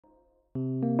Chang,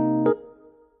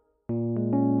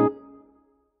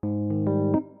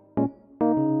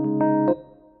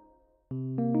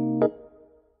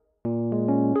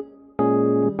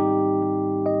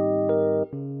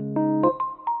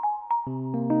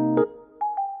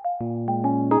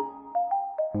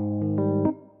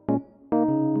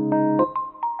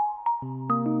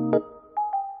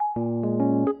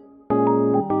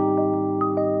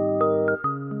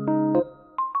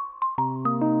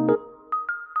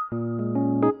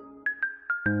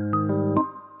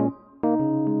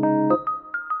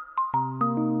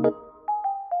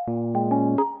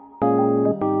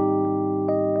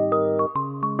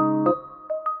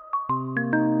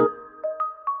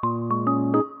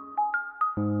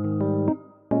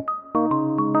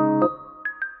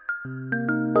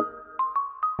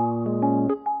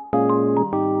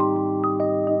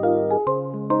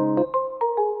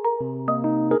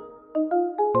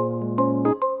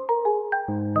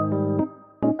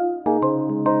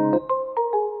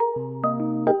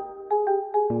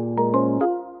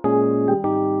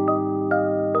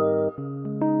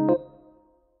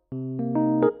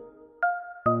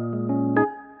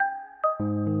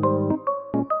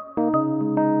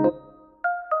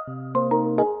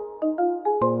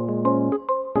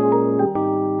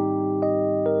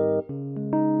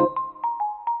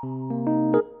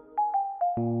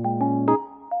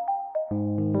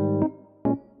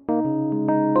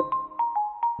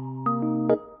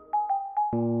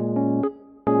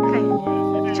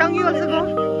 you also go.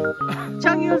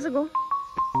 Chang, you also go.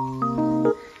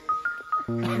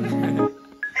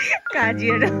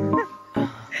 Kajier.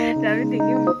 Everything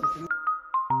you.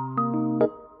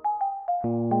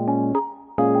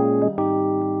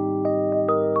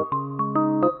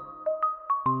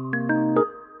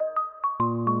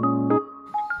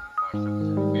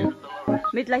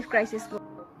 Midlife crisis.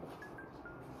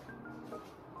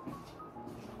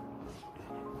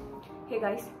 Hey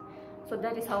guys, so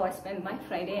that is how I spent my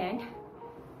Friday and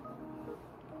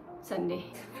Sunday.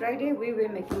 Friday we were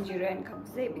making jira and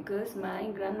kabze because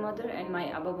my grandmother and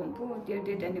my Abba Bampu, their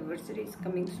date anniversary is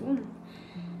coming soon.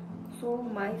 So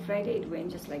my Friday it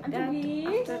went just like that.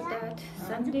 After that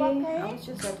Sunday I was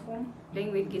just at home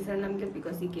playing with Kisar Namgil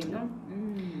because he came home.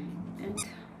 And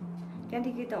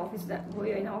त्यहाँदेखि त office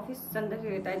गयो हैन office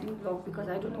जाँदाखेरि त I didn't vlog because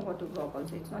I don't know what to vlog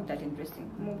also. It's not that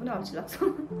interesting. म पनि अल्छी लाग्छ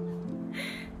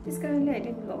त्यसकारणले I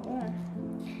didn't vlog.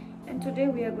 And today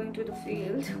we are going to the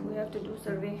field. We have to do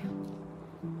survey,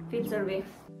 field survey.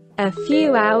 A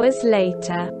few hours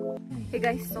later. Hey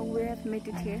guys, so we have made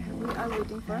it here. We are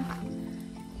waiting for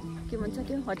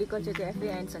horticulture cafe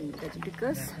and Sangeeta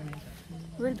because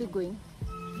we'll be going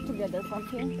together from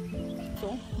here.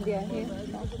 So they are here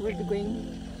now. We'll be going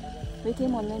with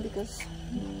him online because,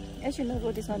 as you know,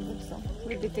 road is not good, so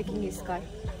we'll be taking his car.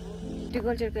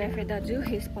 Horticulture cafe Daju,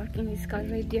 he's parking his car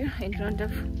right there in front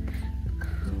of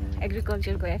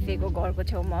agriculture cafe go garko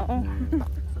chhauma.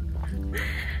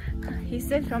 He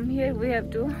said from here we have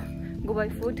to go buy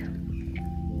food.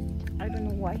 I don't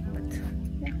know why, but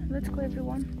yeah, let's go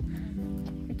everyone.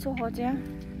 It's so hot, yeah.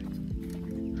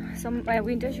 Some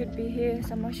winter should be here,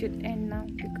 summer should end now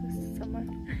because summer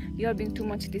you are being too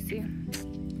much this year.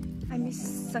 I miss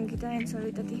Sangeeta and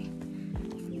Saritati.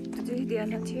 Today they are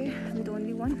not here. I'm the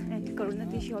only one, and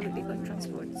Karunati she already got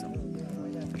transferred. So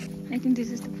I think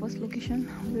this is the first location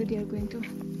where they are going to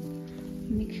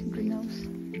make greenhouse.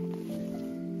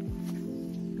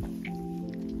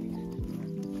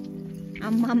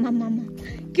 Mama.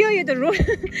 Kyo ye to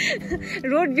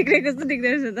road bikre kasto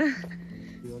dekhda raheछ त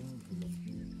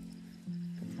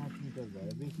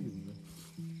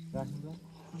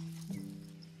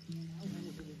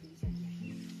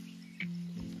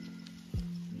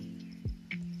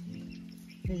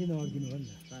किन अड्किनु भयो नि त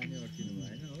पानी अड्किनु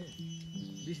भएन हो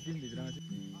 20 दिन भित्रमा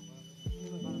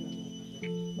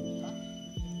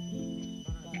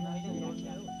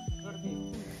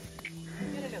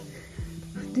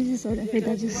This is our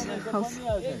Vedaji's house.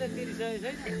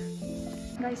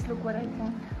 Guys, look what I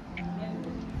found.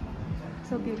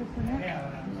 So beautiful, huh?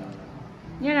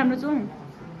 Yeah, I'm zoom.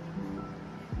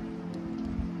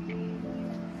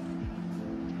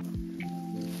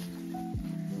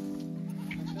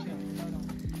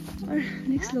 Our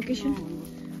next location.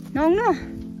 No.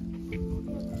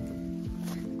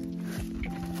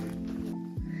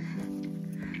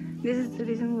 This is the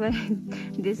reason why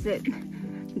they said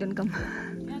don't come.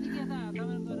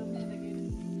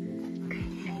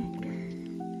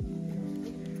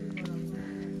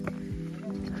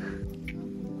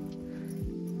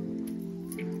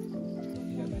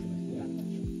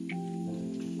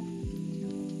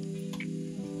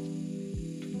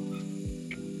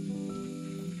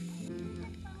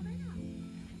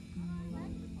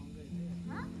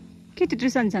 के त्यत्रो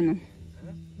सानो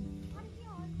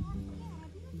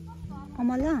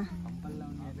अमला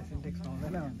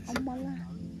अमला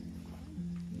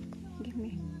गिभ मी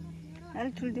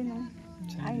अलिक ठुल्दिनु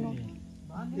I know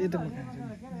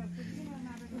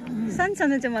सानो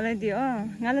चाहिँ मलाई दियो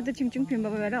गाला त चिङचिङ फिल्म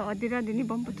भएर अदिरा दिने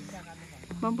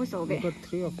बम्पु छ बे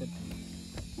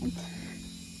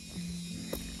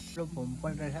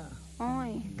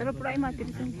तर पुरै मात्र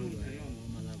छ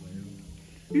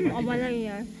अमला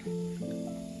यार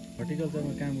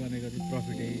हर्टिकल्चरमा काम गर्ने कति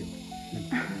प्रफिट यही हो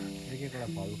एक एकवटा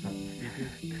फल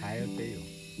खायो त्यही हो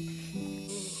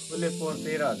उसले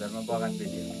 13,000 मा बगान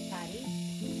बेच्यो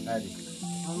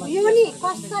यो नि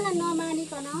कसैलाई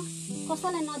नमानिकन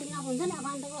कसैलाई नदिन हुन्छ नि अब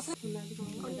अन्त कसै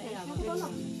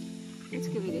Let's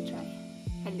give it a try.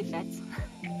 Healthy fats.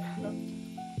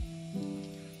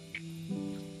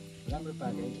 राम्रो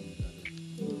पाके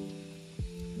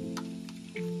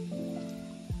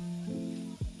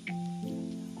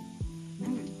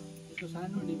यसको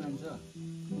सानो डिमान्ड छ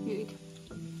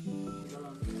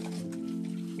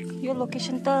यो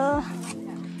लोकेसन त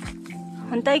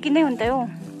हुन्ताइ कि नै हुन्ताइ हो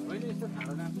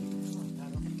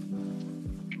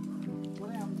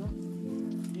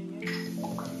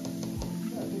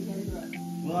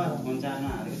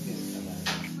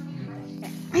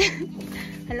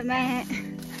Hello mate.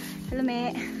 Hello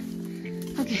mate.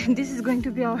 Okay, this is going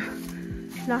to be our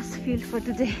last field for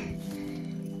today.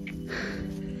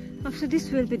 After this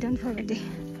we'll be done for the day.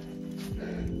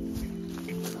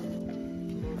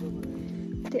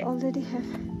 They already have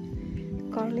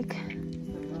garlic.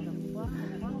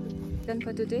 Done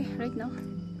for today right now.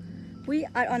 We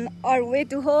are on our way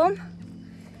to home.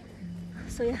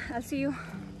 So yeah, I'll see you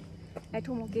at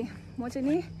home. Okay,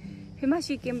 Mochani, Hima,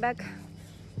 she came back,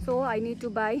 so I need to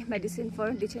buy medicine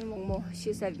for Dichen Mongmo.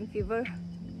 She's having fever.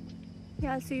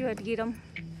 Yeah, I'll see you at Giram.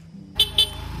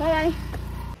 Bye bye.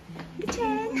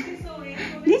 Dichen,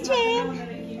 Dichen.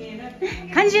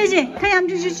 Kanji, can I am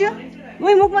to shoot you?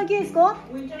 Wait, move my kids go.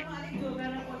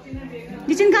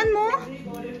 Dichen can more.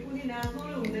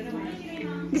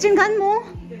 Dichen can more.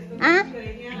 Ah.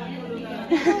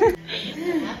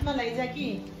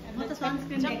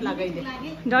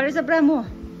 डरेछ पुरा म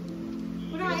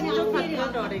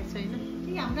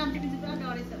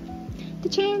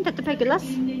Tata Paikelas.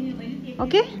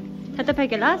 Okay? Tata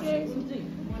Paikelas.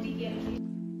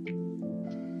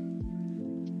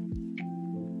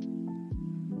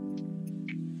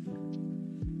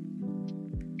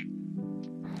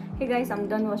 Hey guys, I'm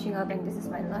done washing up and this is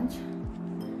my lunch.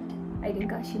 I think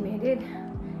Kashi made it.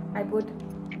 I put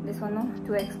this one on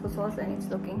 2x sauce and it's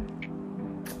looking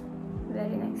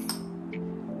very nice.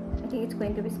 I think it's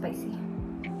going to be spicy.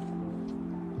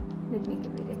 Let me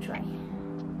give it a try.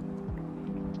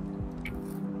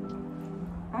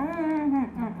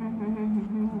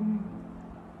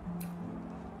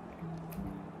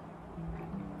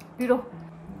 Piro.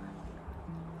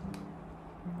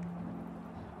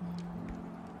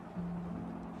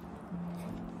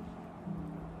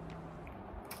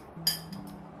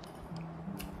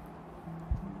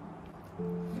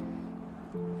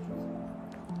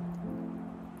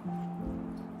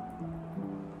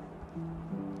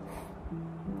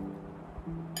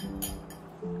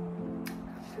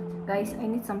 Guys, I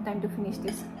need some time to finish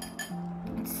this.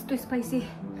 It's too spicy.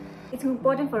 It's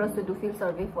important for us to do field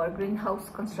survey for greenhouse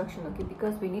construction, okay?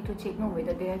 Because we need to check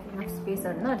whether they have enough space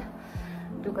or not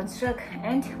to construct.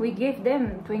 And we gave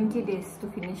them 20 days to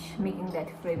finish making that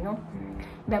frame, no?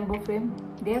 Bamboo frame.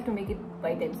 They have to make it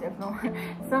by themselves, no?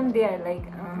 Some they are like,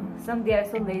 some they are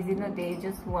so lazy, no? They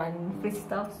just want free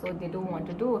stuff, so they don't want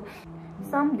to do.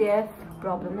 Some they have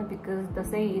problem, no? Because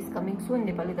Dasai is coming soon,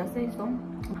 Nepali Dasai, so.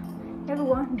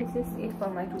 Everyone, this is it for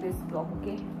my today's vlog,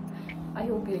 okay? I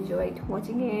hope you enjoyed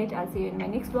watching it. I'll see you in my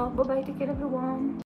next vlog. Bye bye, take care everyone.